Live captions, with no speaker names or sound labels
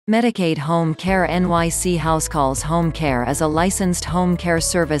Medicaid Home Care NYC HouseCalls Home Care is a licensed home care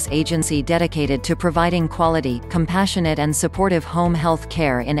service agency dedicated to providing quality, compassionate and supportive home health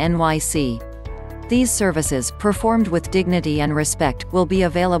care in NYC. These services, performed with dignity and respect, will be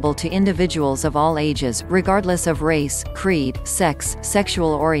available to individuals of all ages, regardless of race, creed, sex,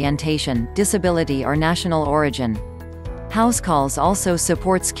 sexual orientation, disability or national origin. HouseCalls also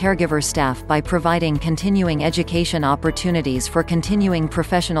supports caregiver staff by providing continuing education opportunities for continuing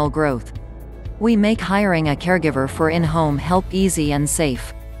professional growth. We make hiring a caregiver for in-home help easy and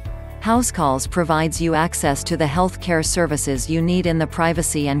safe. HouseCalls provides you access to the health care services you need in the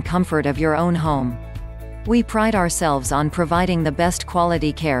privacy and comfort of your own home. We pride ourselves on providing the best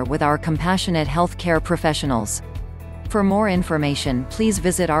quality care with our compassionate health care professionals. For more information, please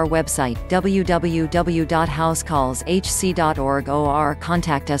visit our website, www.housecallshc.org, or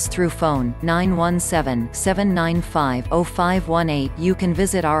contact us through phone, 917-795-0518. You can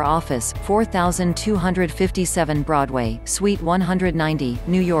visit our office, 4257 Broadway, Suite 190,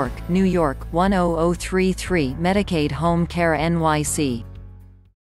 New York, New York, 10033, Medicaid Home Care NYC.